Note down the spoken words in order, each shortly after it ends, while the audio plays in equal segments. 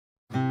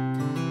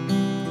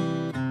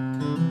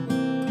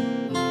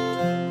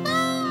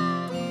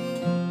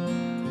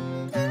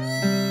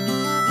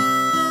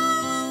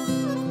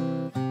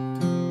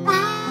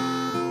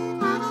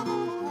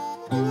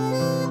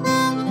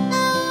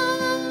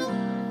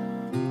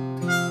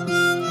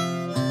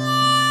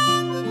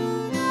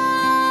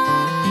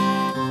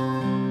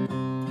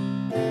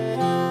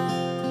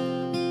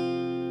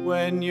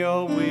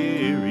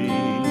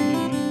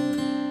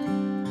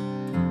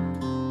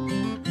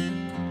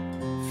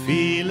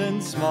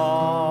feeling small,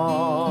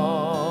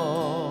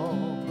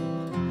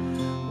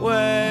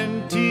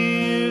 when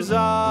tears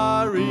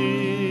are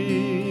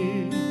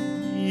in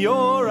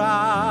your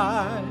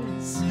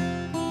eyes,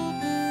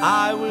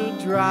 I will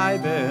dry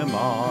them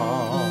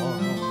all.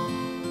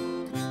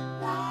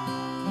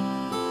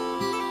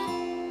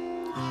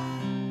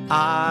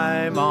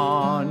 I'm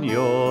on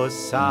your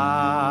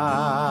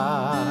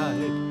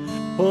side.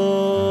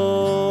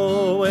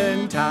 Oh,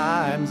 when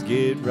times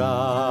get rough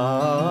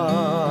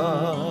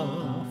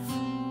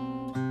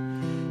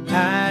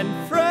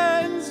and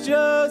friends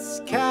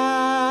just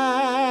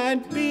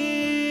can't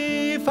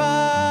be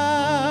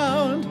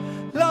found,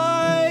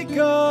 like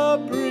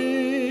a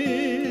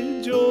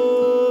bridge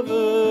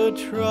over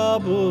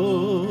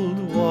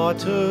troubled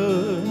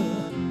water,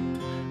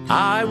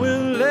 I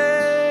will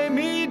lay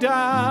me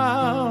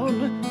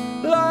down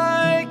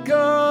like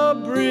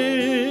a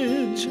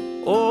bridge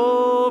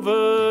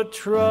over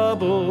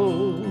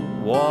troubled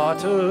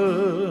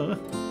water.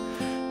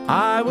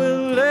 I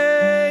will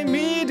lay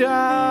me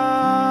down.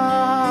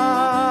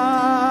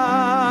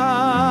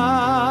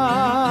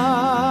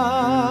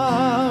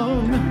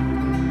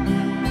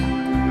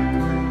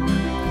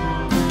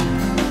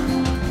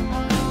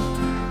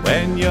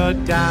 When you're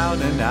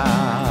down and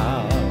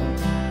out,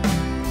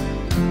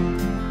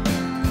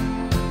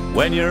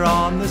 when you're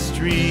on the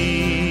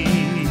street,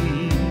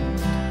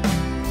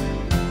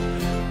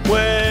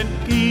 when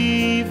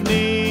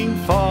evening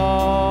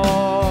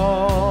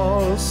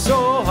falls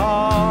so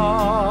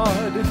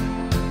hard,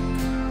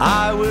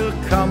 I will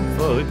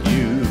comfort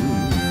you.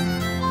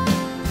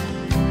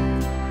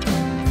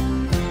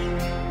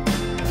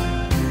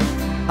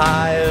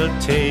 I'll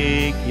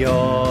take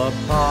your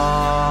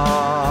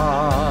part.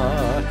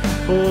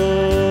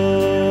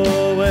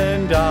 Oh,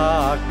 when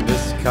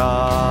darkness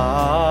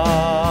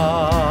comes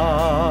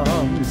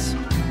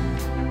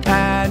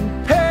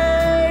and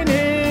pain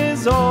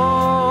is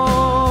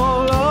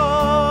all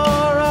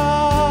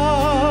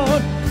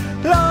around,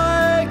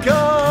 like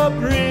a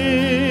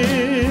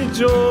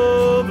bridge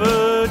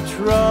over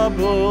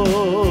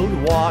troubled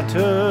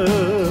water,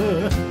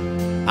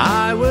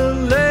 I will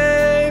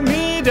lay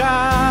me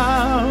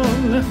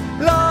down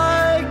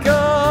like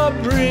a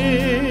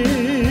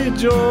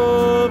bridge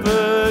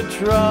over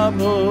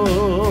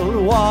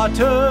troubled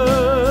water.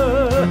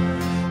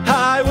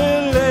 I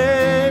will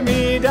lay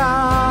me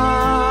down.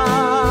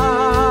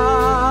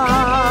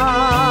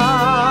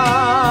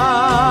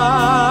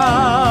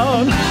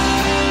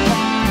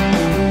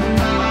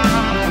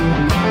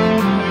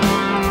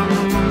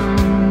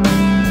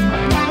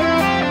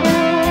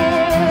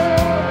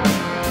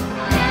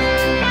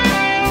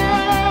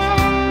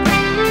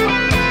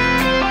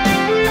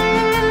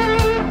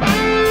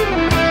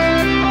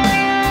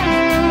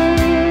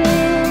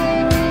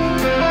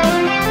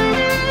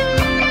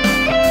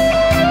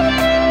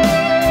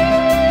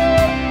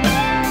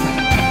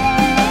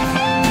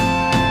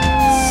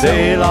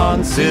 Sail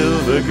on,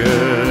 silver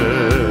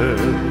girl,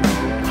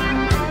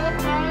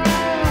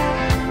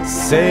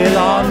 sail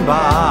on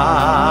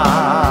by.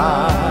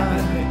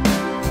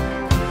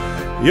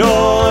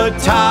 Your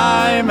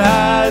time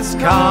has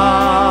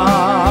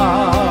come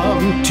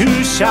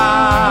to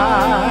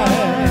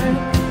shine.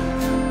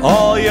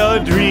 All your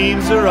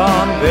dreams are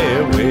on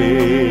their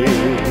way.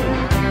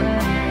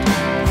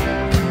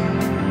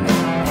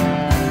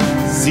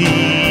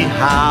 See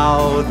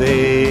how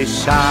they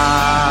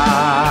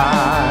shine.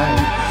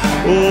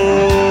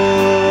 Oh,